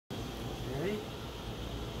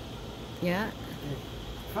Yeah.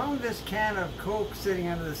 Found this can of Coke sitting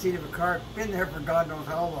under the seat of a car, been there for God knows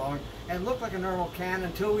how long, and looked like a normal can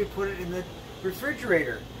until we put it in the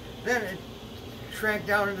refrigerator. Then it shrank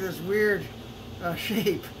down into this weird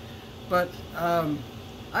shape. But I'm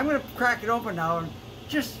going to crack it open now and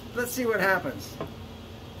just let's see what happens.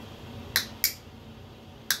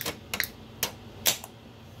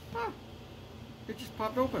 Oh, it just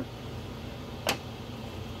popped open.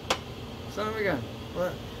 Son of a gun.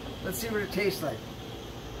 Well, let's see what it tastes like.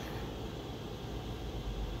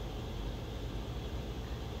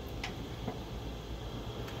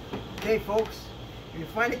 Okay, folks, if you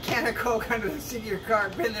find a can of Coke under the seat of your car,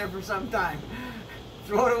 been there for some time,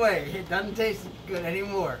 throw it away. It doesn't taste good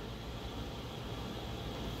anymore.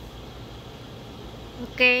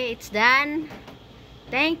 Okay, it's done.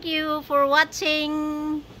 Thank you for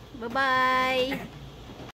watching. Bye-bye.